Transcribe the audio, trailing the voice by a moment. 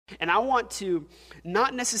And I want to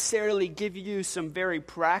not necessarily give you some very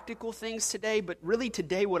practical things today, but really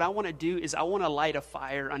today what I want to do is I want to light a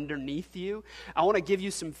fire underneath you. I want to give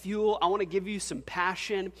you some fuel. I want to give you some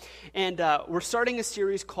passion. And we're starting a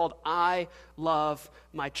series called I Love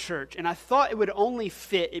My Church. And I thought it would only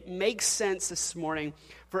fit, it makes sense this morning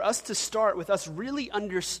for us to start with us really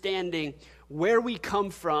understanding where we come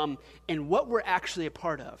from and what we're actually a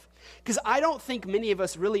part of. Because I don't think many of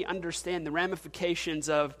us really understand the ramifications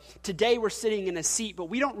of today we're sitting in a seat, but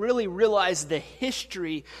we don't really realize the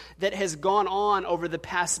history that has gone on over the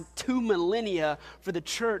past 2 millennia for the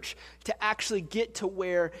church to actually get to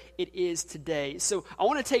where it is today. So I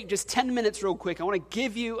want to take just 10 minutes real quick. I want to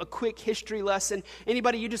give you a quick history lesson.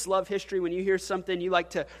 Anybody, you just love history. When you hear something, you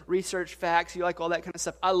like to research facts, you like all that kind of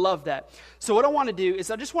stuff. I love that. So what I want to do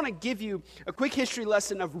is I just want to give you a quick history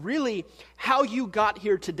lesson of really how you got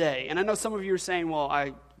here today. And I know some of you are saying, well,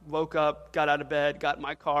 I woke up, got out of bed, got in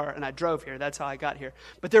my car, and I drove here. That's how I got here.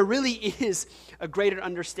 But there really is a greater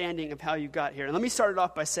understanding of how you got here. And let me start it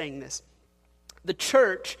off by saying this. The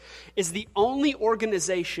church is the only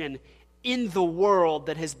organization in the world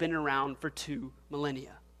that has been around for 2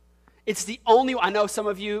 millennia. It's the only, I know some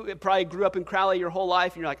of you probably grew up in Crowley your whole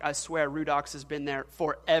life, and you're like, I swear Rudox has been there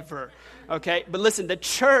forever, okay? But listen, the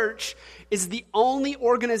church is the only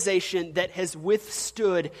organization that has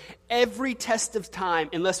withstood every test of time,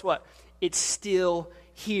 unless what? It's still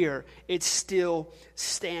here. It's still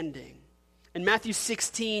standing. In Matthew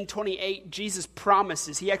 16:28, Jesus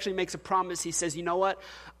promises, he actually makes a promise. He says, you know what?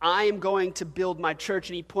 I am going to build my church.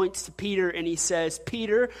 And he points to Peter and he says,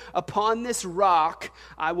 Peter, upon this rock,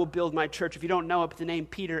 I will build my church. If you don't know it, but the name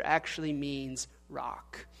Peter actually means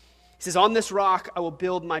rock. He says, on this rock, I will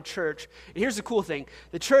build my church. And here's the cool thing.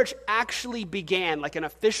 The church actually began, like an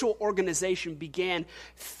official organization, began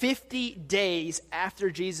 50 days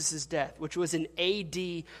after Jesus' death, which was in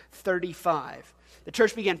AD 35. The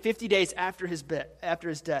church began 50 days after his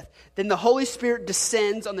death. Then the Holy Spirit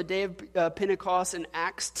descends on the day of Pentecost in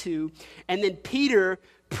Acts 2. And then Peter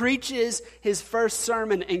preaches his first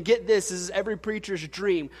sermon. And get this is every preacher's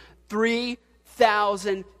dream.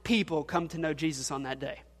 3,000 people come to know Jesus on that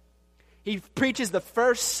day. He preaches the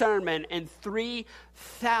first sermon and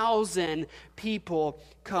 3,000 people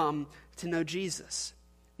come to know Jesus.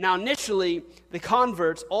 Now, initially, the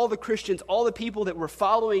converts, all the Christians, all the people that were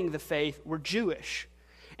following the faith were Jewish.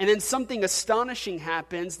 And then something astonishing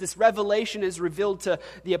happens. This revelation is revealed to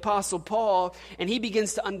the Apostle Paul, and he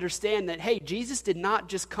begins to understand that, hey, Jesus did not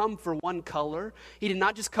just come for one color. He did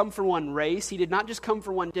not just come for one race. He did not just come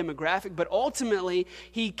for one demographic, but ultimately,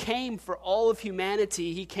 he came for all of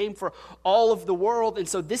humanity. He came for all of the world. And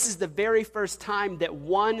so this is the very first time that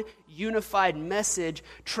one unified message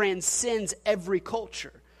transcends every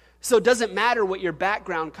culture. So it doesn't matter what your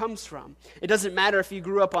background comes from. It doesn't matter if you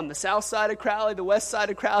grew up on the south side of Crowley, the west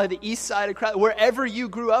side of Crowley, the east side of Crowley, wherever you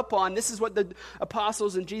grew up on, this is what the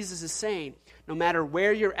apostles and Jesus is saying. No matter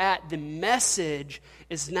where you're at, the message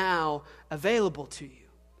is now available to you.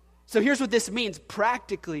 So here's what this means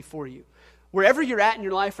practically for you. Wherever you're at in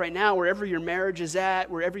your life right now, wherever your marriage is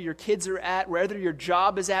at, wherever your kids are at, wherever your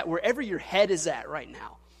job is at, wherever your head is at right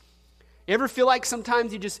now. You ever feel like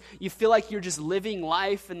sometimes you feel like you're just living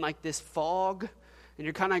life in like this fog and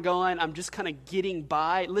you're kind of going, I'm just kind of getting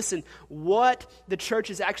by? Listen, what the church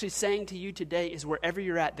is actually saying to you today is wherever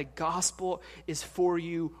you're at, the gospel is for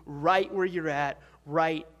you right where you're at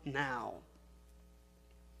right now.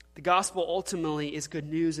 The gospel ultimately is good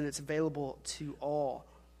news and it's available to all.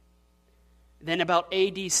 Then about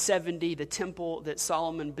AD 70, the temple that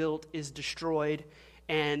Solomon built is destroyed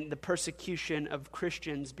and the persecution of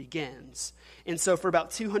Christians begins. And so for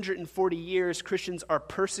about 240 years, Christians are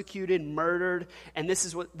persecuted, murdered, and this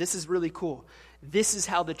is really cool. This is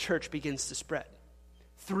how the church begins to spread.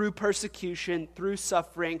 Through persecution, through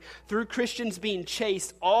suffering, through Christians being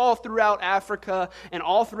chased all throughout Africa and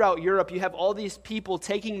all throughout Europe. You have all these people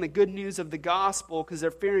taking the good news of the gospel because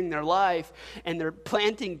they're fearing their life, and they're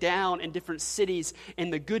planting down in different cities,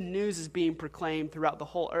 and the good news is being proclaimed throughout the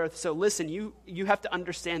whole earth. So listen, you have to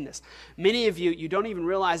understand this. Many of you don't even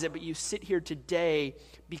realize it, but you sit here today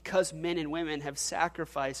because men and women have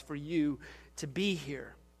sacrificed for you to be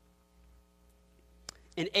here.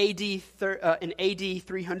 In AD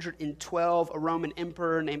 312, a Roman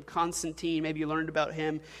emperor named Constantine, maybe you learned about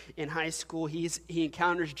him in high school, he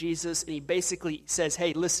encounters Jesus, and he basically says,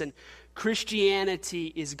 hey, listen, Christianity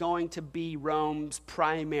is going to be Rome's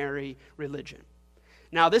primary religion.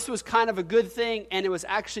 Now, this was kind of a good thing, and it was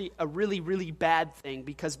actually a really, really bad thing,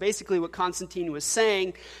 because basically what Constantine was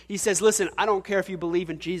saying, he says, listen, I don't care if you believe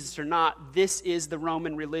in Jesus or not, this is the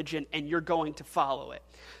Roman religion, and you're going to follow it.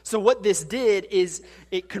 So what this did is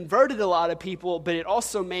it converted a lot of people, but it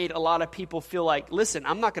also made a lot of people feel like, listen,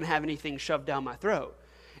 I'm not going to have anything shoved down my throat.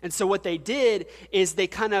 And so what they did is they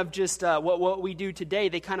kind of just, what we do today,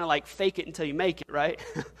 they kind of like fake it until you make it, right?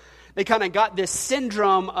 They kind of got this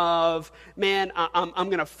syndrome of, man, I'm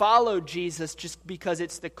going to follow Jesus just because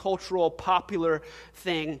it's the cultural, popular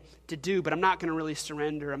thing to do, but I'm not going to really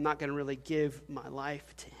surrender. I'm not going to really give my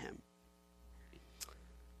life to him.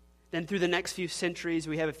 Then through the next few centuries,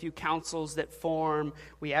 we have a few councils that form.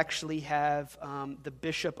 We actually have the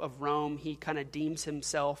Bishop of Rome. He kind of deems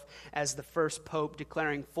himself as the first pope,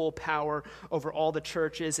 declaring full power over all the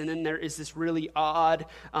churches. And then there is this really odd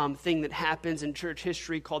thing that happens in church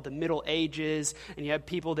history called the Middle Ages. And you have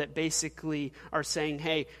people that basically are saying,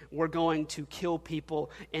 hey, we're going to kill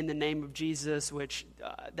people in the name of Jesus, which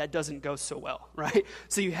that doesn't go so well, right?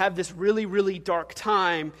 So you have this really, really dark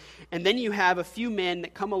time. And then you have a few men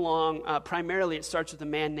that come along. Primarily, it starts with a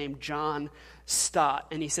man named John Stott.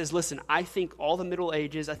 And he says, listen, I think all the Middle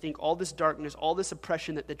Ages, I think all this darkness, all this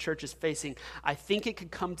oppression that the church is facing, I think it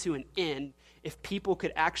could come to an end if people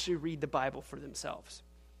could actually read the Bible for themselves.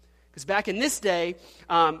 Because back in this day,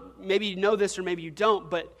 maybe you know this or maybe you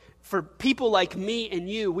don't, but for people like me and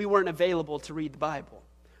you, we weren't available to read the Bible.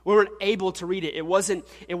 We weren't able to read it.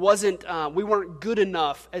 We weren't good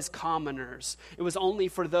enough as commoners. It was only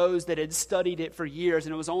for those that had studied it for years,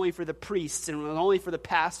 and it was only for the priests, and it was only for the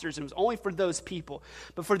pastors, and it was only for those people.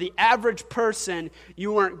 But for the average person,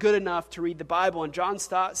 you weren't good enough to read the Bible. And John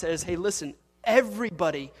Stott says, hey, listen,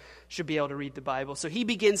 everybody should be able to read the Bible. So he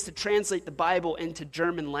begins to translate the Bible into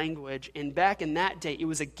German language, and back in that day, it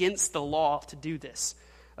was against the law to do this.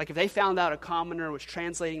 Like if they found out a commoner was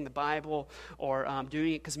translating the Bible or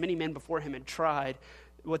doing it, because many men before him had tried,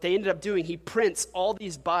 what they ended up doing, he prints all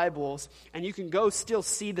these Bibles, and you can go still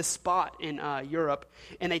see the spot in Europe.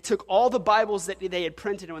 And they took all the Bibles that they had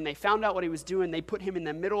printed, and when they found out what he was doing, they put him in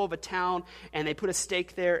the middle of a town, and they put a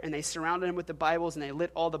stake there, and they surrounded him with the Bibles, and they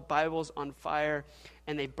lit all the Bibles on fire,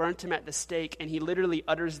 and they burnt him at the stake. And he literally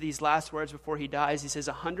utters these last words before he dies. He says,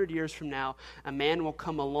 100 years from now, a man will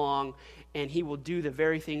come along, and he will do the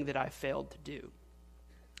very thing that I failed to do.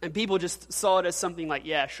 And people just saw it as something like,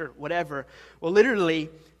 yeah, sure, whatever. Well, literally,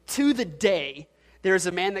 to the day, there's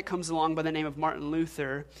a man that comes along by the name of Martin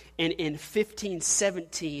Luther, and in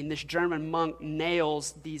 1517, this German monk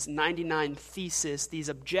nails these 99 theses, these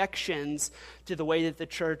objections to the way that the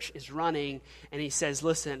church is running, and he says,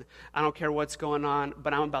 listen, I don't care what's going on,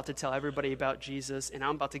 but I'm about to tell everybody about Jesus, and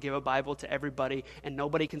I'm about to give a Bible to everybody, and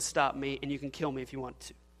nobody can stop me, and you can kill me if you want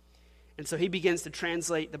to. And so he begins to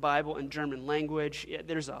translate the Bible in German language.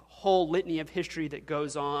 There's a whole litany of history that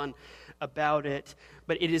goes on about it.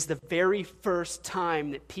 But it is the very first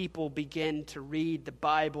time that people begin to read the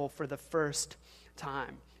Bible for the first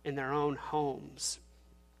time in their own homes.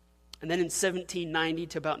 And then in 1790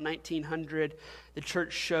 to about 1900, the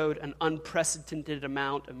church showed an unprecedented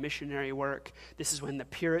amount of missionary work. This is when the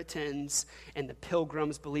Puritans and the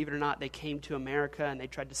Pilgrims, believe it or not, they came to America and they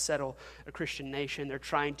tried to settle a Christian nation. They're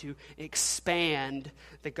trying to expand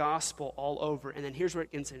the gospel all over. And then here's where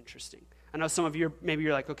it gets interesting. I know some of you, maybe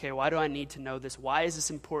you're like, okay, why do I need to know this? Why is this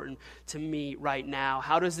important to me right now?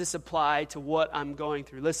 How does this apply to what I'm going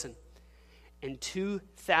through? Listen. In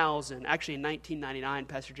 2000, actually in 1999,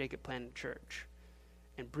 Pastor Jacob planted a church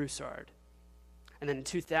in Broussard. And then in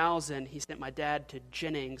 2000, he sent my dad to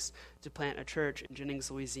Jennings to plant a church in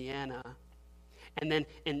Jennings, Louisiana. And then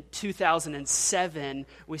in 2007,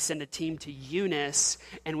 we send a team to Eunice,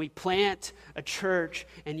 and we plant a church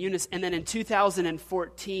in Eunice. And then in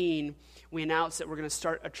 2014, we announce that we're going to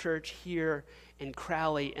start a church here in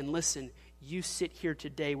Crowley. And listen, you sit here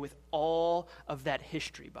today with all of that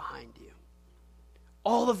history behind you.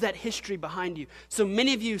 All of that history behind you. So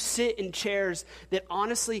many of you sit in chairs that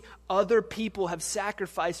honestly other people have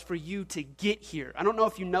sacrificed for you to get here. I don't know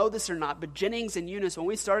if you know this or not, but Jennings and Eunice, when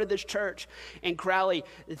we started this church in Crowley,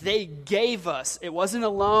 they gave us. It wasn't a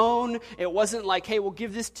loan. It wasn't like, hey, we'll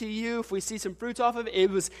give this to you if we see some fruits off of it. It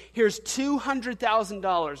was, here's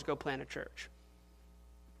 $200,000, go plant a church.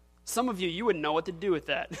 Some of you, you wouldn't know what to do with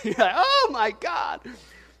that. You're like, oh my God.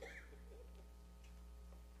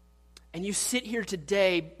 And you sit here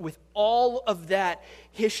today with all of that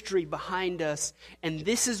history behind us, and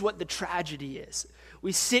this is what the tragedy is.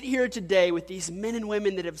 We sit here today with these men and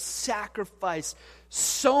women that have sacrificed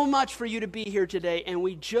so much for you to be here today, and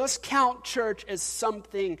we just count church as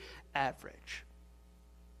something average.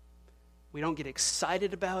 We don't get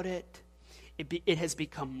excited about it. It has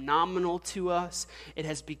become nominal to us. It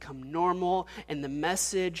has become normal. And the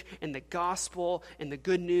message and the gospel and the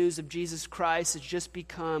good news of Jesus Christ has just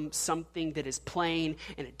become something that is plain,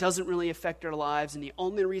 and it doesn't really affect our lives. And the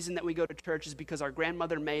only reason that we go to church is because our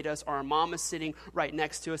grandmother made us, or our mom is sitting right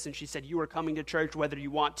next to us, and she said, you are coming to church whether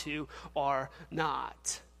you want to or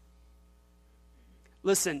not.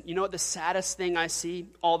 Listen, you know what the saddest thing I see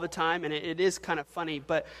all the time, and it is kind of funny,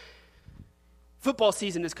 but football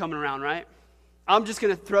season is coming around, right? I'm just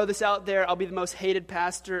going to throw this out there. I'll be the most hated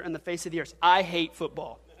pastor on the face of the earth. I hate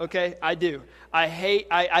football, okay? I do.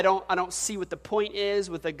 I don't see what the point is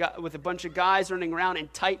with a bunch of guys running around in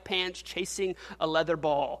tight pants chasing a leather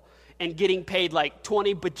ball and getting paid like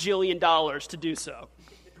 $20 bajillion to do so.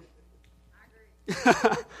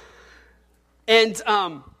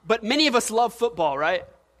 But many of us love football, right?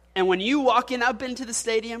 And when you walk up into the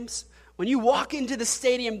stadiums, when you walk into the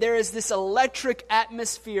stadium, there is this electric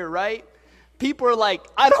atmosphere, right? People are like,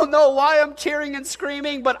 I don't know why I'm cheering and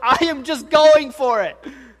screaming, but I am just going for it,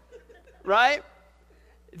 right?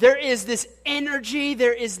 There is this energy,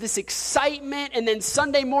 there is this excitement, and then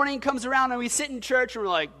Sunday morning comes around and we sit in church and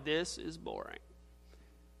we're like, this is boring.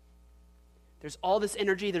 There's all this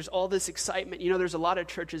energy, there's all this excitement. You know, there's a lot of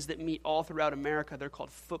churches that meet all throughout America. They're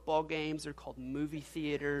called football games, they're called movie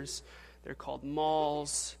theaters, they're called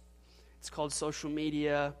malls, it's called social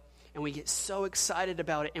media. And we get so excited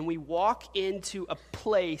about it, and we walk into a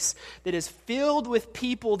place that is filled with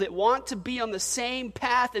people that want to be on the same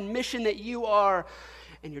path and mission that you are,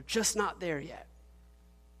 and you're just not there yet.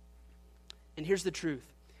 And here's the truth.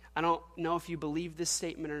 I don't know if you believe this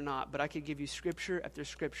statement or not, but I could give you scripture after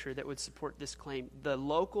scripture that would support this claim. The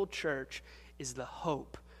local church is the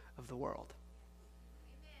hope of the world.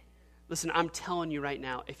 Amen. Listen, I'm telling you right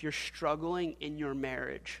now, if you're struggling in your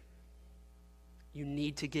marriage, you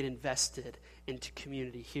need to get invested into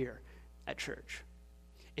community here at church.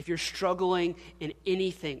 If you're struggling in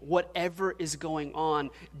anything, whatever is going on,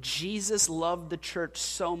 Jesus loved the church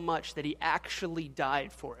so much that he actually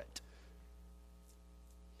died for it.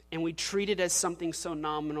 And we treat it as something so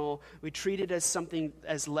nominal. We treat it as something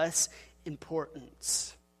as less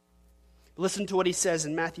importance. Listen to what he says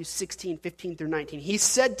in Matthew 16, 15 through 19. He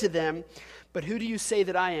said to them, but who do you say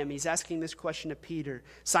that I am? He's asking this question to Peter.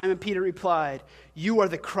 Simon Peter replied, you are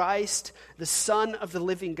the Christ, the Son of the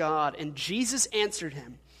living God. And Jesus answered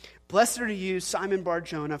him, blessed are you, Simon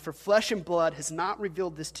Bar-Jonah, for flesh and blood has not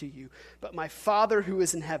revealed this to you, but my Father who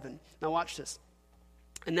is in heaven. Now watch this.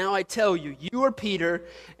 And now I tell you, you are Peter,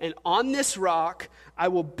 and on this rock I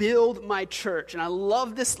will build my church. And I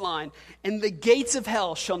love this line, and the gates of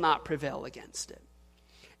hell shall not prevail against it.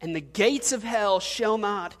 And the gates of hell shall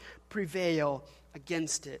not prevail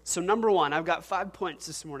against it. So number one, I've got 5 points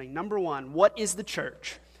this morning. Number one, what is the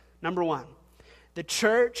church? Number one, the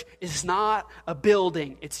church is not a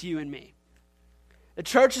building, it's you and me. The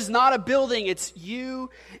church is not a building, it's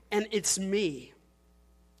you and it's me.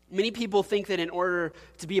 Many people think that in order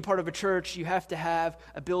to be a part of a church, you have to have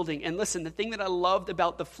a building. And listen, the thing that I loved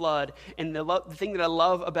about the flood and the thing that I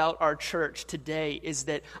love about our church today is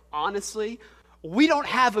that, honestly, we don't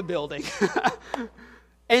have a building.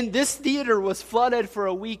 And this theater was flooded for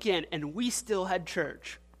a weekend, and we still had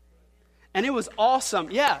church. And it was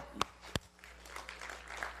awesome. Yeah.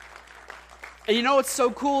 And you know what's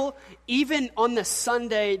so cool? Even on the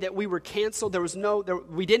Sunday that we were canceled,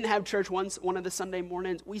 we didn't have church one of the Sunday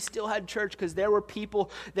mornings. We still had church because there were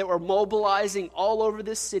people that were mobilizing all over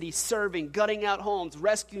this city, serving, gutting out homes,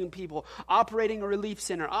 rescuing people, operating a relief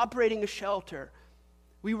center, operating a shelter.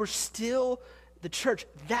 We were still the church.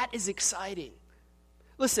 That is exciting.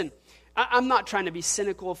 Listen, I'm not trying to be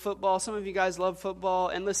cynical of football. Some of you guys love football.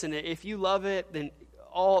 And listen, if you love it, then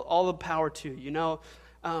all the power to you, you know.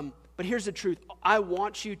 But here's the truth. I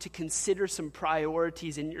want you to consider some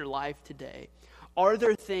priorities in your life today. Are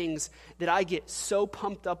there things that I get so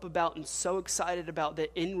pumped up about and so excited about that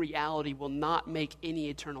in reality will not make any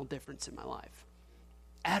eternal difference in my life?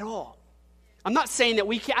 At all. I'm not saying that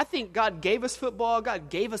we can't. I think God gave us football. God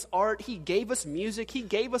gave us art. He gave us music. He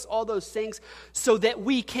gave us all those things so that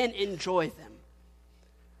we can enjoy them.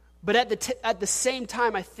 But at the same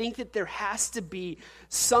time, I think that there has to be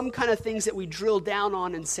some kind of things that we drill down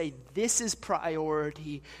on and say, this is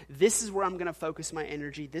priority. This is where I'm going to focus my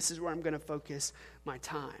energy. This is where I'm going to focus my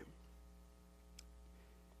time.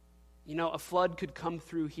 You know, a flood could come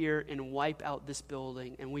through here and wipe out this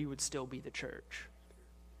building, and we would still be the church.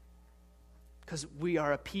 Because we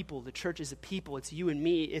are a people. The church is a people. It's you and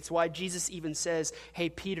me. It's why Jesus even says, hey,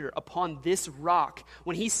 Peter, upon this rock.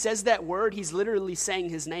 When he says that word, he's literally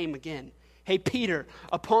saying his name again. Hey, Peter,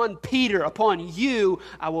 upon you,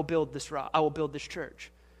 I will build this rock. I will build this church.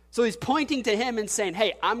 So he's pointing to him and saying,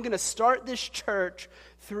 hey, I'm going to start this church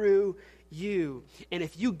through you. And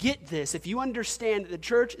if you get this, if you understand that the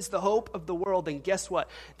church is the hope of the world, then guess what?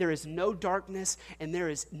 There is no darkness and there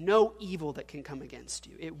is no evil that can come against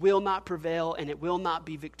you. It will not prevail and it will not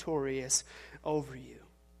be victorious over you.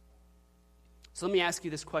 So let me ask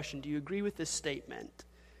you this question. Do you agree with this statement?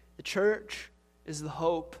 The church is the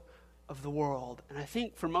hope of the world. And I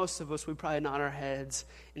think for most of us, we probably nod our heads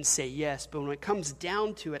and say yes. But when it comes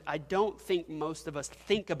down to it, I don't think most of us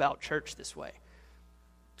think about church this way.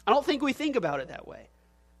 I don't think we think about it that way.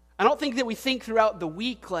 I don't think that we think throughout the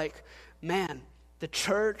week like, man, the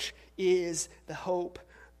church is the hope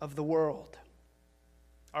of the world.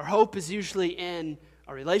 Our hope is usually in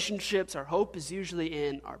our relationships. Our hope is usually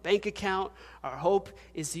in our bank account. Our hope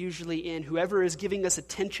is usually in whoever is giving us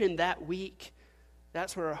attention that week.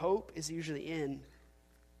 That's where our hope is usually in.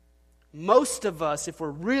 Most of us, if we're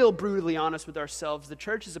real brutally honest with ourselves, the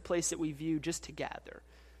church is a place that we view just to gather,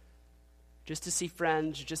 just to see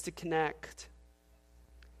friends, just to connect,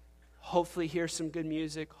 hopefully hear some good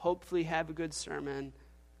music, hopefully have a good sermon,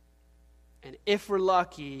 and if we're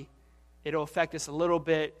lucky, it'll affect us a little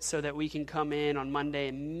bit so that we can come in on Monday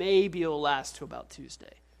and maybe it'll last to about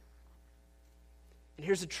Tuesday. And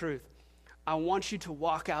here's the truth. I want you to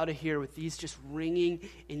walk out of here with these just ringing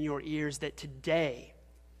in your ears that today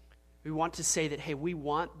we want to say that, hey, we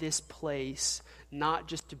want this place not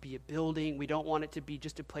just to be a building. We don't want it to be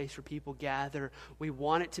just a place where people gather. We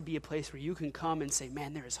want it to be a place where you can come and say,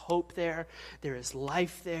 man, there is hope there. There is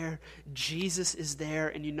life there. Jesus is there.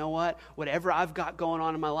 And you know what? Whatever I've got going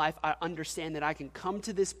on in my life, I understand that I can come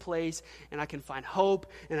to this place and I can find hope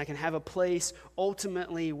and I can have a place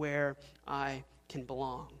ultimately where I can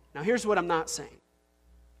belong. Now, here's what I'm not saying.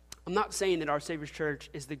 I'm not saying that our Savior's church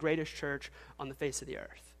is the greatest church on the face of the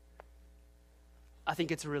earth. I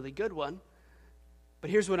think it's a really good one. But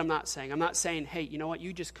here's what I'm not saying. I'm not saying, hey, you know what?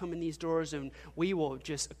 You just come in these doors and we will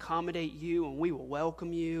just accommodate you and we will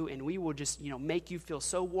welcome you and we will just, make you feel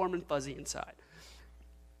so warm and fuzzy inside.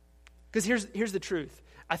 Because here's the truth.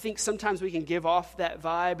 I think sometimes we can give off that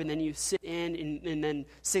vibe and then you sit in and then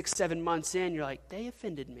 6-7 months in, you're like, they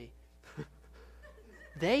offended me.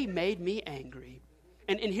 They made me angry.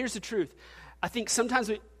 And here's the truth. I think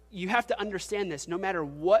sometimes you have to understand this. No matter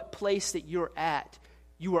what place that you're at,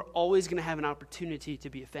 you are always going to have an opportunity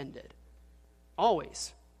to be offended.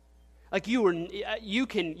 Always. Like you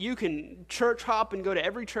can church hop and go to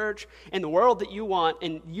every church in the world that you want,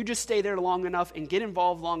 and you just stay there long enough and get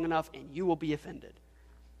involved long enough, and you will be offended.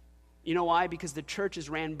 You know why? Because the church is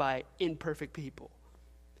ran by imperfect people.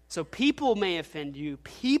 So people may offend you,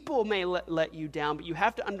 people may let you down, but you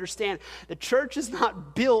have to understand the church is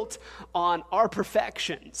not built on our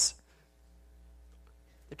perfections.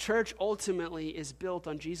 The church ultimately is built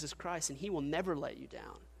on Jesus Christ, and he will never let you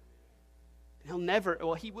down.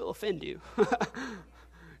 He will offend you.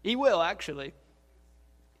 He will, actually.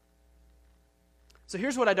 So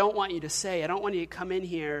here's what I don't want you to say. I don't want you to come in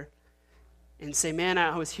here and say, man,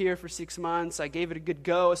 I was here for 6 months. I gave it a good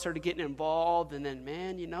go. I started getting involved. And then,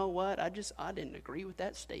 man, you know what? I didn't agree with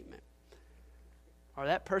that statement. Or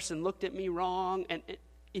that person looked at me wrong. And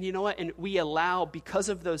you know what? And we allow, because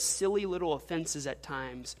of those silly little offenses at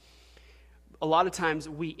times, a lot of times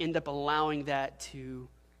we end up allowing that to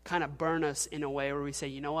kind of burn us in a way where we say,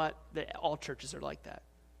 you know what? All churches are like that.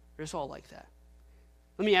 They're just all like that.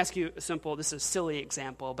 Let me ask you this is a silly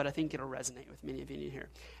example, but I think it'll resonate with many of you in here.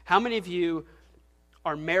 How many of you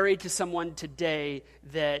are married to someone today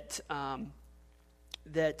that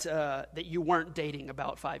you weren't dating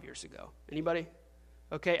about 5 years ago? Anybody?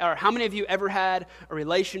 Okay. Or how many of you ever had a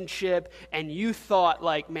relationship and you thought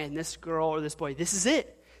like, man, this girl or this boy, this is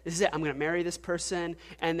it. This is it. I'm going to marry this person.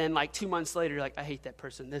 And then like 2 months later, you're like, I hate that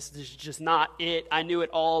person. This is just not it. I knew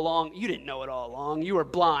it all along. You didn't know it all along. You were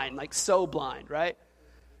blind, like so blind, right?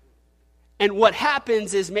 And what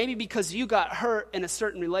happens is maybe because you got hurt in a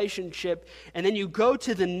certain relationship and then you go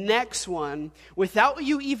to the next one without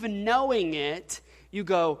you even knowing it, you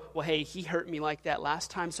go, well, hey, he hurt me like that last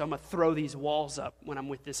time, so I'm going to throw these walls up when I'm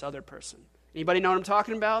with this other person. Anybody know what I'm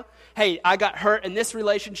talking about? Hey, I got hurt in this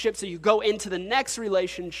relationship, so you go into the next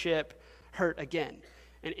relationship hurt again.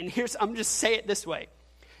 And I'm just say it this way.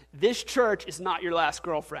 This church is not your last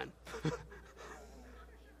girlfriend.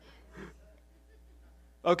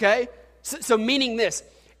 Okay? So meaning this,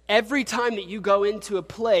 every time that you go into a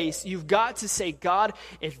place, you've got to say, God,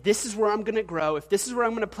 if this is where I'm going to grow, if this is where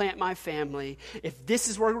I'm going to plant my family, if this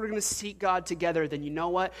is where we're going to seek God together, then you know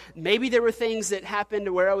what? Maybe there were things that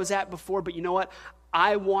happened where I was at before, but you know what?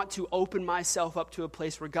 I want to open myself up to a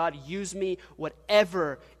place where God use me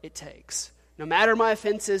whatever it takes. No matter my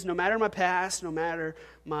offenses, no matter my past, no matter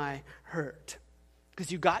my hurt.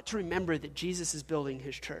 Because you got to remember that Jesus is building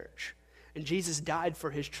his church. And Jesus died for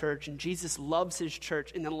his church. And Jesus loves his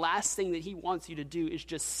church. And the last thing that he wants you to do is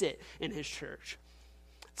just sit in his church.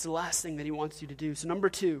 It's the last thing that he wants you to do. So number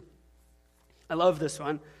 2, I love this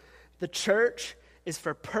one. The church is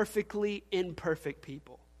for perfectly imperfect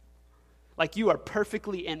people. Like you are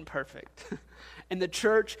perfectly imperfect. And the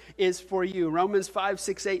church is for you. Romans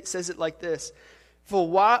 5:6-8 says it like this. For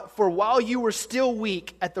while you were still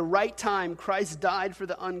weak, at the right time, Christ died for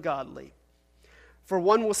the ungodly. For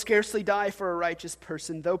one will scarcely die for a righteous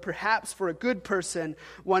person, though perhaps for a good person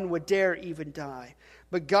one would dare even die.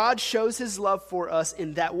 But God shows his love for us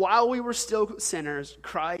in that while we were still sinners,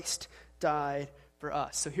 Christ died for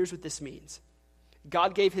us. So here's what this means.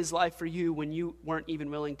 God gave his life for you when you weren't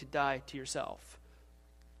even willing to die to yourself.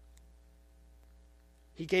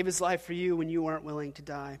 He gave his life for you when you weren't willing to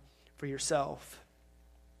die for yourself.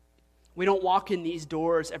 We don't walk in these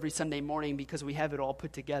doors every Sunday morning because we have it all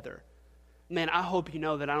put together. Man, I hope you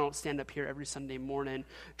know that I don't stand up here every Sunday morning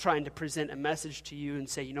trying to present a message to you and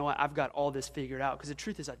say, you know what, I've got all this figured out. Because the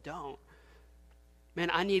truth is I don't.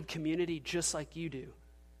 Man, I need community just like you do.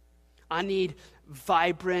 I need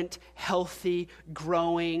vibrant, healthy,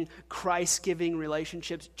 growing, Christ-giving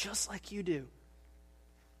relationships just like you do.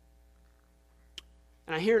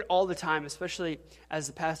 And I hear it all the time, especially as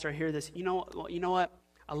the pastor, I hear this, you know what?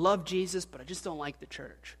 I love Jesus, but I just don't like the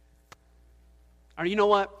church. Or you know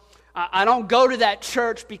what? I don't go to that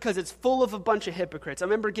church because it's full of a bunch of hypocrites. I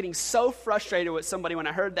remember getting so frustrated with somebody when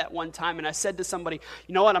I heard that one time, and I said to somebody,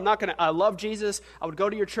 you know what, I love Jesus, I would go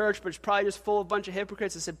to your church, but it's probably just full of a bunch of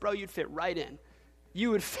hypocrites. I said, bro, you'd fit right in.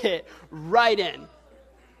 You would fit right in.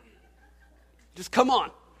 Just come on.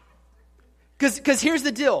 Because here's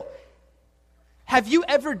the deal. Have you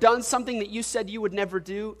ever done something that you said you would never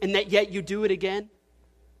do, and that yet you do it again?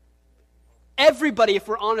 Everybody, if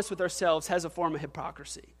we're honest with ourselves, has a form of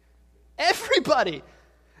hypocrisy. Everybody.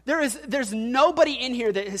 There's nobody in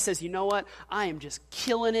here that says, you know what, I am just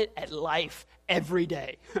killing it at life every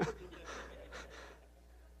day.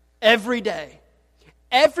 Every day.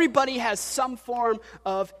 Everybody has some form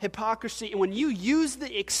of hypocrisy. And when you use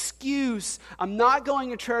the excuse, I'm not going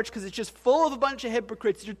to church because it's just full of a bunch of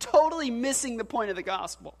hypocrites, you're totally missing the point of the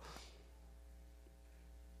gospel.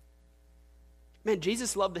 Man,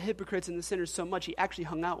 Jesus loved the hypocrites and the sinners so much, he actually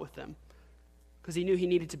hung out with them because he knew he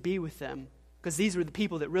needed to be with them because these were the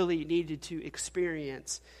people that really needed to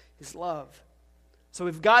experience his love. So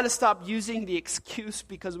we've got to stop using the excuse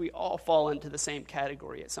because we all fall into the same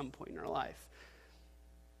category at some point in our life.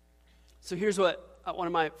 So here's what one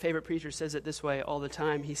of my favorite preachers says it this way all the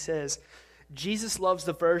time. He says, Jesus loves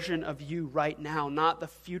the version of you right now, not the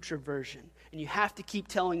future version. And you have to keep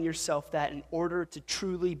telling yourself that in order to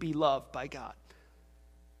truly be loved by God.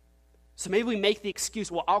 So maybe we make the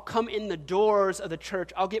excuse, well, I'll come in the doors of the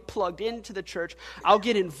church. I'll get plugged into the church. I'll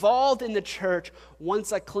get involved in the church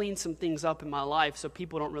once I clean some things up in my life so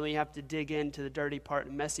people don't really have to dig into the dirty part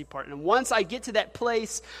and messy part. And once I get to that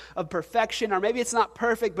place of perfection, or maybe it's not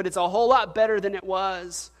perfect, but it's a whole lot better than it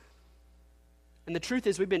was. And the truth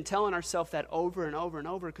is we've been telling ourselves that over and over and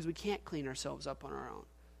over because we can't clean ourselves up on our own.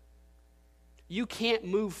 You can't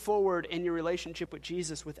move forward in your relationship with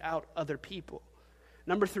Jesus without other people.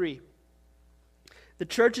 Number 3. The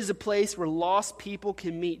church is a place where lost people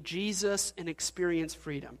can meet Jesus and experience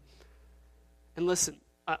freedom. And listen,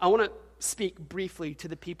 I want to speak briefly to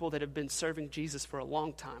the people that have been serving Jesus for a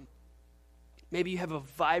long time. Maybe you have a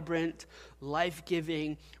vibrant,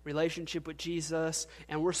 life-giving relationship with Jesus,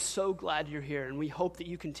 and we're so glad you're here, and we hope that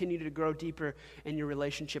you continue to grow deeper in your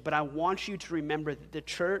relationship. But I want you to remember that the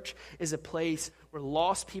church is a place where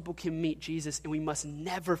lost people can meet Jesus, and we must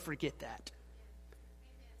never forget that.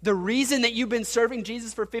 The reason that you've been serving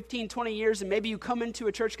Jesus for 15, 20 years, and maybe you come into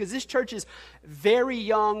a church, because this church is very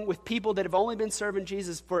young with people that have only been serving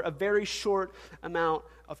Jesus for a very short amount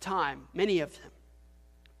of time, many of them.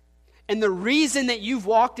 And the reason that you've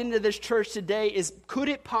walked into this church today is, could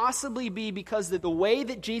it possibly be because the way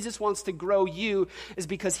that Jesus wants to grow you is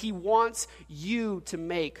because he wants you to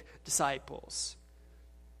make disciples.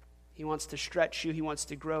 He wants to stretch you. He wants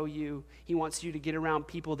to grow you. He wants you to get around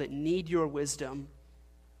people that need your wisdom,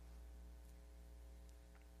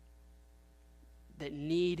 that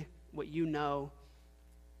need what you know.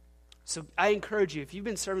 So I encourage you, if you've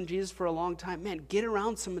been serving Jesus for a long time, man, get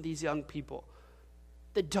around some of these young people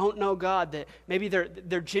that don't know God, that maybe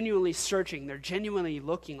they're genuinely searching, they're genuinely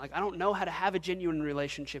looking, like, I don't know how to have a genuine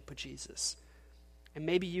relationship with Jesus. And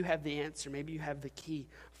maybe you have the answer, maybe you have the key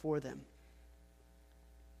for them.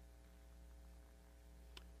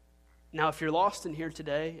 Now, if you're lost in here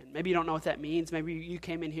today, and maybe you don't know what that means, maybe you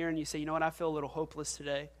came in here and you say, you know what, I feel a little hopeless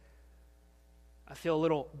today. I feel a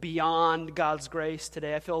little beyond God's grace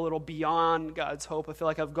today. I feel a little beyond God's hope. I feel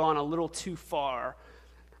like I've gone a little too far.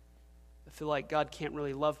 I feel like God can't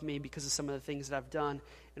really love me because of some of the things that I've done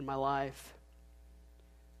in my life.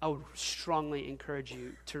 I would strongly encourage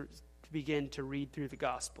you to begin to read through the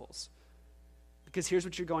Gospels. Because here's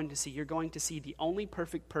what you're going to see. You're going to see the only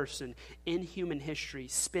perfect person in human history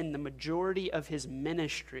spend the majority of his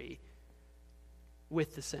ministry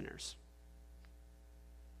with the sinners.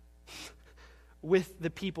 With the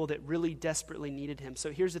people that really desperately needed him.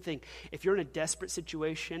 So here's the thing. If you're in a desperate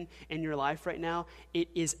situation in your life right now, it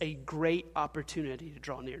is a great opportunity to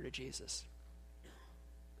draw near to Jesus.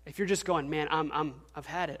 If you're just going, man, I've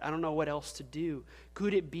had it. I don't know what else to do.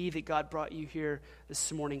 Could it be that God brought you here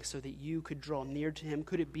this morning so that you could draw near to him?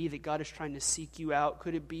 Could it be that God is trying to seek you out?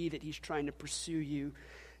 Could it be that he's trying to pursue you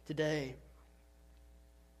today?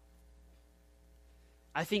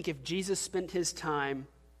 I think if Jesus spent his time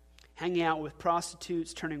hanging out with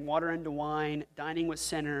prostitutes, turning water into wine, dining with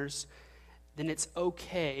sinners, then it's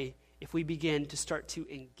okay if we begin to start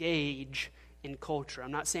to engage in culture.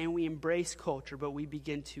 I'm not saying we embrace culture, but we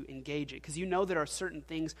begin to engage it. Because you know there are certain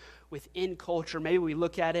things within culture, maybe we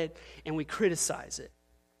look at it and we criticize it.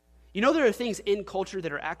 You know there are things in culture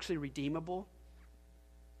that are actually redeemable,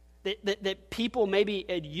 that people maybe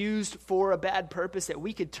had used for a bad purpose, that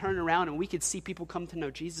we could turn around and we could see people come to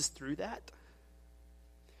know Jesus through that.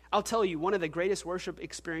 I'll tell you, one of the greatest worship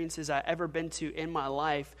experiences I ever been to in my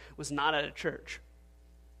life was not at a church.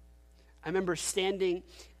 I remember standing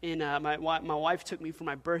in, my wife took me for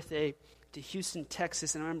my birthday to Houston,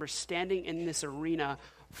 Texas, and I remember standing in this arena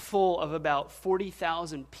full of about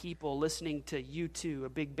 40,000 people listening to U2, a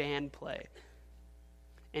big band play.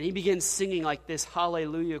 And he begins singing like this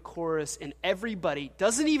hallelujah chorus, and everybody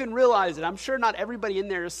doesn't even realize it. I'm sure not everybody in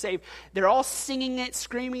there is saved. They're all singing it,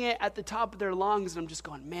 screaming it at the top of their lungs, and I'm just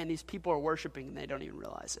going, man, these people are worshiping, and they don't even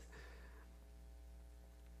realize it.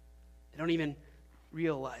 They don't even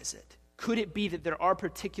realize it. Could it be that there are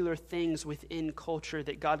particular things within culture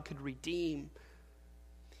that God could redeem?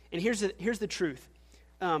 And here's the truth.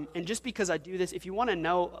 And just because I do this, if you want to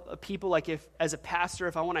know people, like if as a pastor,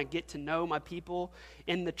 if I want to get to know my people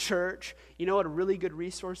in the church, you know what a really good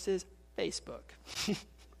resource is? Facebook.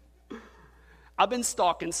 I've been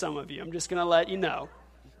stalking some of you. I'm just going to let you know.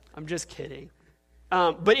 I'm just kidding.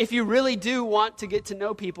 But if you really do want to get to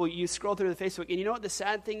know people, you scroll through the Facebook. And you know what the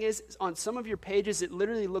sad thing is? On some of your pages, it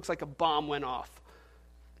literally looks like a bomb went off.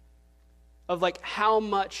 Of like how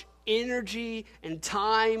much energy and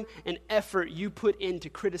time and effort you put into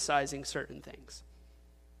criticizing certain things.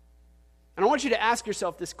 And I want you to ask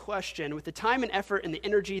yourself this question. With the time and effort and the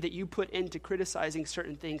energy that you put into criticizing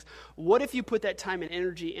certain things, what if you put that time and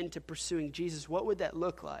energy into pursuing Jesus? What would that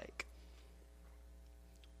look like?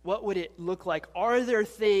 What would it look like? Are there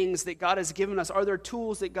things that God has given us? Are there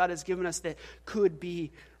tools that God has given us that could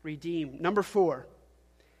be redeemed? Number 4,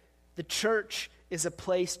 the church is a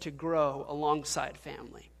place to grow alongside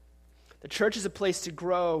family. The church is a place to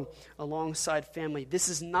grow alongside family. This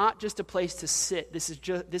is not just a place to sit. This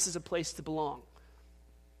is a place to belong.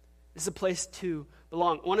 This is a place to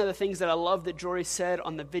belong. One of the things that I love that Jory said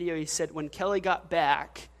on the video, he said when Kelly got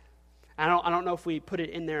back, I don't know if we put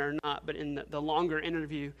it in there or not, but in the longer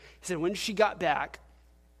interview, he said when she got back,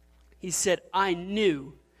 he said, I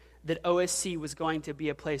knew that OSC was going to be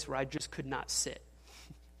a place where I just could not sit.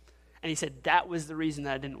 And he said that was the reason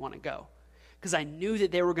that I didn't want to go. Because I knew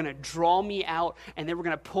that they were going to draw me out and they were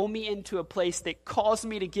going to pull me into a place that caused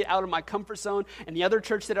me to get out of my comfort zone. And the other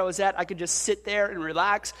church that I was at, I could just sit there and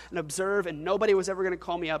relax and observe, and nobody was ever going to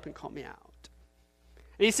call me up and call me out.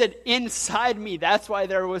 And he said, inside me, that's why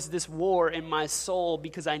there was this war in my soul,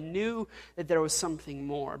 because I knew that there was something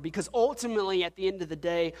more. Because ultimately, at the end of the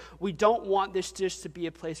day, we don't want this just to be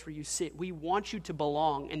a place where you sit. We want you to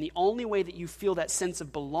belong. And the only way that you feel that sense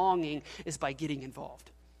of belonging is by getting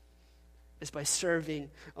involved. Is by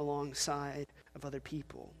serving alongside of other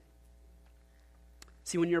people.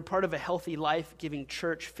 See, when you're part of a healthy, life-giving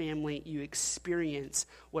church family, you experience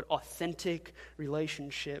what authentic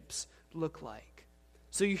relationships look like.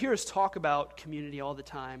 So you hear us talk about community all the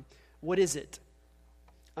time. What is it?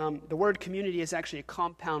 The word community is actually a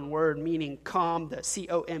compound word meaning the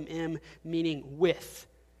C-O-M-M, meaning with.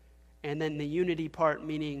 And then the unity part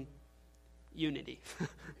meaning unity.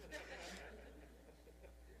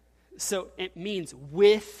 So it means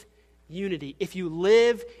with unity. If you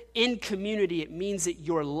live in community, it means that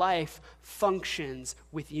your life functions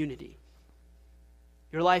with unity.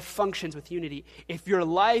 Your life functions with unity. If your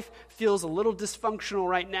life feels a little dysfunctional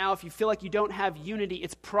right now, if you feel like you don't have unity,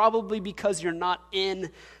 it's probably because you're not in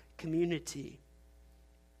community.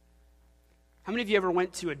 How many of you ever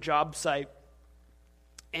went to a job site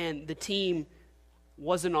and the team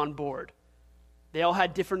wasn't on board? They all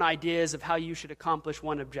had different ideas of how you should accomplish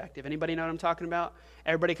one objective. Anybody know what I'm talking about?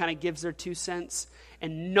 Everybody kind of gives their 2 cents,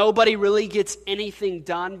 and nobody really gets anything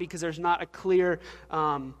done because there's not a clear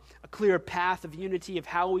path of unity of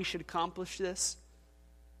how we should accomplish this.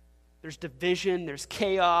 There's division, there's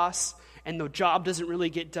chaos, and the job doesn't really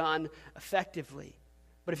get done effectively.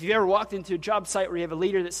 But if you've ever walked into a job site where you have a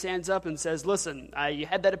leader that stands up and says, listen, you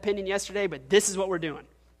had that opinion yesterday, but this is what we're doing.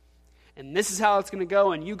 And this is how it's going to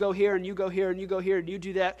go, and you go here, and you go here, and you go here, and you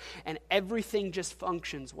do that, and everything just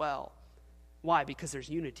functions well. Why? Because there's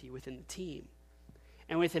unity within the team.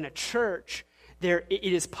 And within a church, it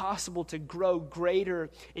is possible to grow greater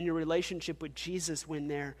in your relationship with Jesus when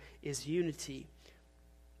there is unity.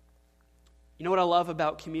 You know what I love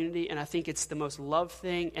about community? And I think it's the most loved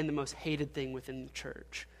thing and the most hated thing within the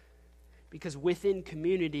church. Because within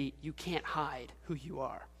community, you can't hide who you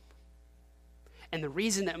are. And the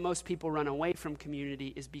reason that most people run away from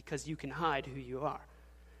community is because you can hide who you are.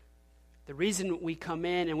 The reason we come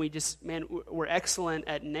in and we're excellent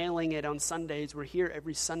at nailing it on Sundays. We're here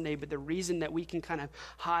every Sunday, but the reason that we can kind of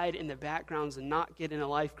hide in the backgrounds and not get in a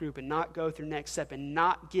life group and not go through next step and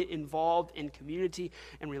not get involved in community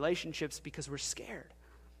and relationships because we're scared.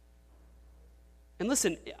 And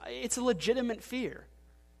listen, it's a legitimate fear.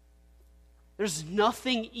 There's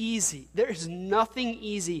nothing easy. There's nothing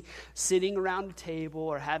easy sitting around a table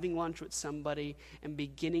or having lunch with somebody and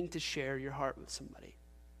beginning to share your heart with somebody.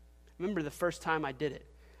 I remember the first time I did it.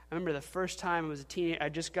 I remember the first time I was a teenager. I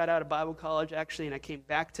just got out of Bible college, actually, and I came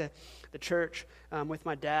back to the church with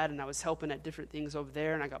my dad, and I was helping at different things over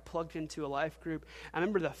there, and I got plugged into a life group. I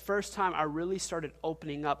remember the first time I really started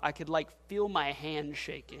opening up. I could, feel my hand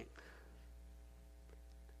shaking.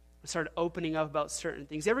 I started opening up about certain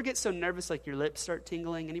things. You ever get so nervous your lips start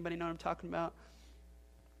tingling? Anybody know what I'm talking about?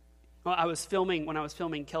 Well, when I was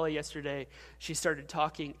filming Kelly yesterday, she started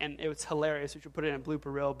talking, and it was hilarious. We should put it in a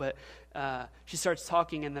blooper reel, but she starts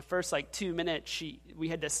talking, and the first 2 minutes, we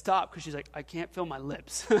had to stop because she's like, I can't feel my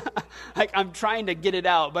lips. I'm trying to get it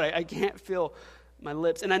out, but I can't feel my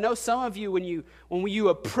lips. And I know some of you, when you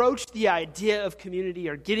approach the idea of community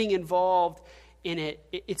or getting involved in it,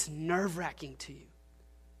 it's nerve-wracking to you.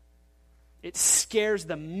 It scares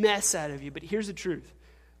the mess out of you, but here's the truth.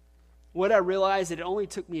 What I realized, it only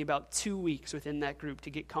took me about 2 weeks within that group to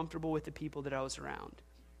get comfortable with the people that I was around.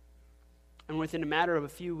 And within a matter of a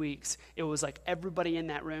few weeks, it was like everybody in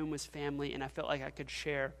that room was family, and I felt like I could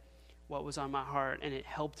share what was on my heart, and it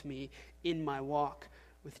helped me in my walk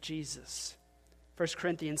with Jesus. 1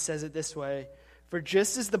 Corinthians says it this way, for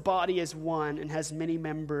just as the body is one and has many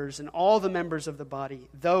members, and all the members of the body,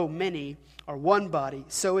 though many, are one body,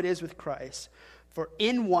 so it is with Christ. For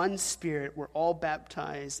in one Spirit we're all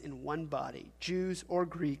baptized in one body, Jews or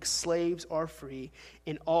Greeks, slaves or free,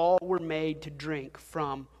 and all were made to drink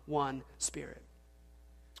from one Spirit.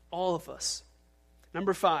 All of us.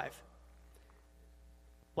 Number 5,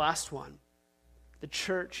 last one. The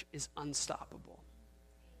church is unstoppable.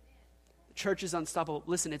 The church is unstoppable.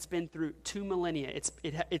 Listen, it's been through 2 millennia.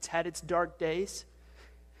 It's had its dark days.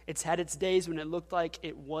 It's had its days when it looked like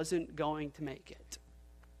it wasn't going to make it.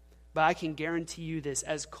 But I can guarantee you this,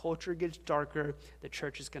 as culture gets darker, the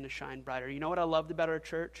church is going to shine brighter. You know what I loved about our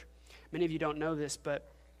church? Many of you don't know this, but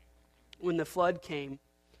when the flood came,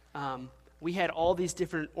 we had all these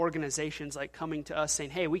different organizations coming to us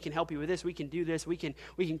saying, hey, we can help you with this, we can do this, we can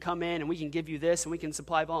come in and we can give you this, and we can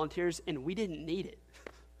supply volunteers, and we didn't need it.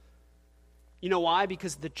 You know why?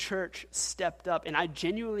 Because the church stepped up, and I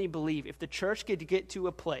genuinely believe if the church could get to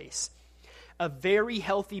a place, a very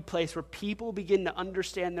healthy place where people begin to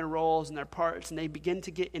understand their roles and their parts and they begin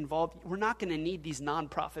to get involved, we're not going to need these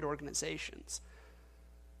nonprofit organizations.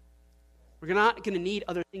 We're not going to need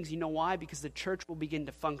other things. You know why? Because the church will begin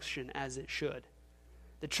to function as it should.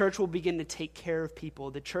 The church will begin to take care of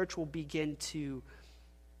people. The church will begin to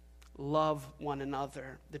love one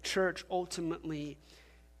another. The church ultimately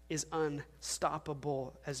is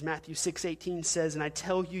unstoppable. As Matthew 6:18 says, and I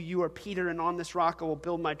tell you, you are Peter, and on this rock I will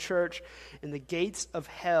build my church, and the gates of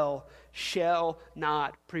hell shall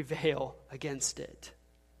not prevail against it.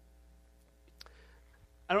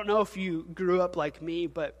 I don't know if you grew up like me,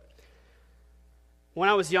 but when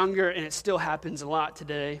I was younger, and it still happens a lot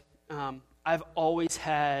today, I've always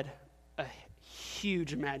had a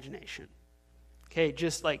huge imagination. Okay,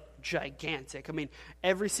 just like gigantic. I mean,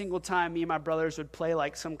 every single time me and my brothers would play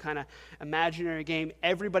like some kind of imaginary game,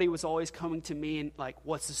 everybody was always coming to me and like,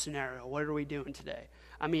 what's the scenario? What are we doing today?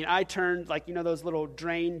 I mean, I turned like, those little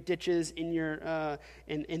drain ditches in your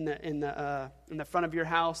in the front of your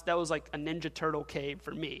house. That was like a Ninja Turtle cave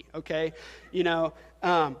for me. Okay,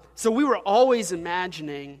 so we were always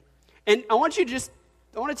imagining, and I want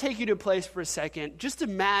to take you to a place for a second. Just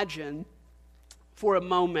imagine for a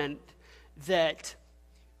moment that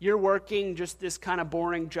you're working just this kind of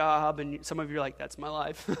boring job, and some of you are like, that's my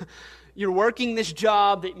life. You're working this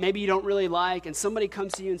job that maybe you don't really like, and somebody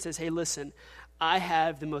comes to you and says, hey, listen, I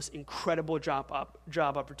have the most incredible job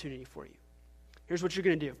opportunity for you. Here's what you're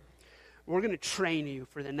going to do. We're going to train you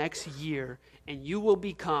for the next year, and you will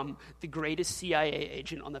become the greatest CIA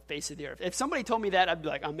agent on the face of the earth. If somebody told me that, I'd be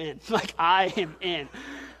like, I'm in. Like, I am in.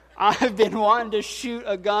 I've been wanting to shoot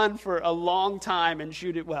a gun for a long time and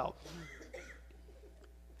shoot it well.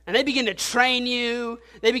 And they begin to train you.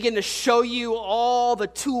 They begin to show you all the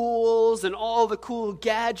tools and all the cool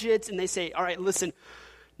gadgets. And they say, all right, listen,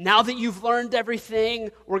 now that you've learned everything,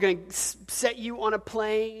 we're going to set you on a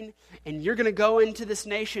plane. And you're going to go into this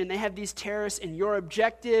nation. And they have these terrorists. And your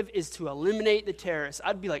objective is to eliminate the terrorists.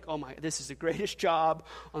 I'd be like, oh my, this is the greatest job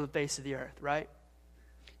on the face of the earth, right?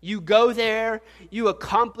 You go there. You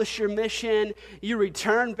accomplish your mission. You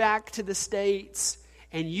return back to the States.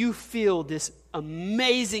 And you feel this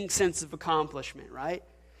amazing sense of accomplishment, right?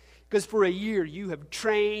 Because for a year you have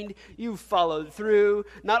trained, you've followed through.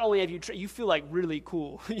 Not only have you trained, you feel like really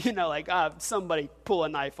cool. Like, somebody pull a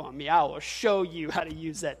knife on me. I will show you how to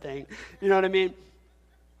use that thing. You know what I mean?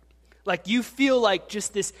 Like, you feel like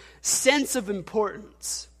just this sense of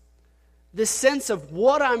importance. This sense of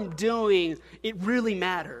what I'm doing, it really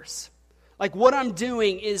matters. Like, what I'm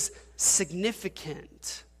doing is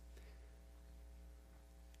significant.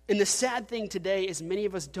 And the sad thing today is many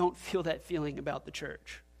of us don't feel that feeling about the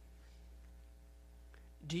church.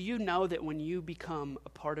 Do you know that when you become a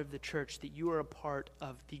part of the church, that you are a part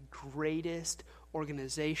of the greatest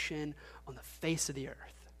organization on the face of the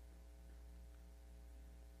earth?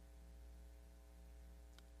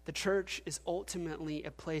 The church is ultimately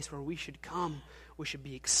a place where we should come. We should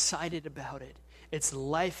be excited about it. It's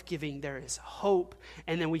life-giving. There is hope.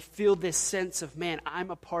 And then we feel this sense of, man,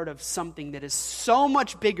 I'm a part of something that is so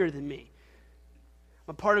much bigger than me.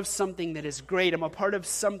 I'm a part of something that is great. I'm a part of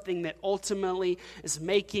something that ultimately is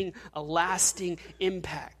making a lasting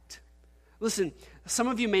impact. Listen, some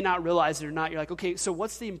of you may not realize it or not. You're like, okay, so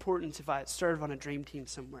what's the importance if I serve on a dream team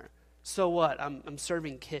somewhere? So what? I'm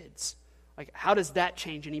serving kids. Like, how does that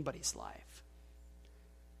change anybody's life?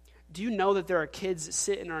 Do you know that there are kids that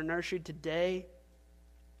sit in our nursery today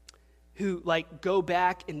who like go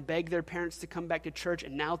back and beg their parents to come back to church,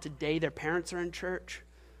 and now today their parents are in church?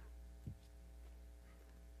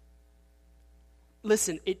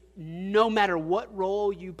 Listen, no matter what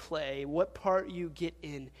role you play, what part you get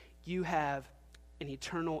in, you have an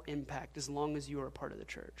eternal impact as long as you are a part of the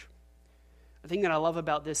church. The thing that I love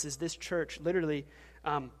about this is this church literally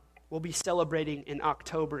we'll be celebrating in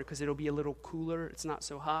October because it'll be a little cooler. It's not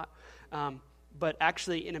so hot. But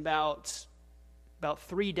actually in about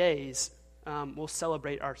 3 days, we'll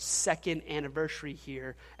celebrate our 2nd anniversary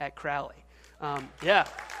here at Crowley. Yeah.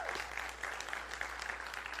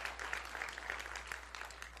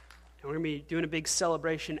 And we're going to be doing a big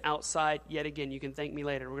celebration outside. Yet again, you can thank me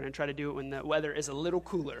later. We're going to try to do it when the weather is a little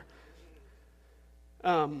cooler.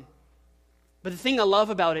 But the thing I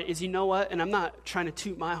love about it is, you know what? And I'm not trying to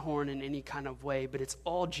toot my horn in any kind of way, but it's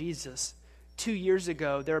all Jesus. 2 years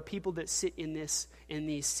ago, there are people that sit in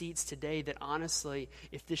these seats today that honestly,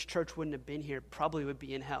 if this church wouldn't have been here, probably would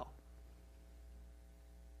be in hell.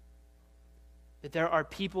 That there are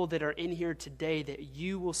people that are in here today that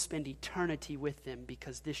you will spend eternity with them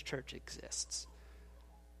because this church exists.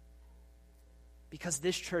 Because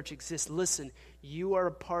this church exists. Listen, you are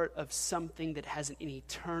a part of something that has an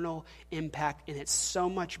eternal impact, and it's so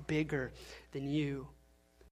much bigger than you.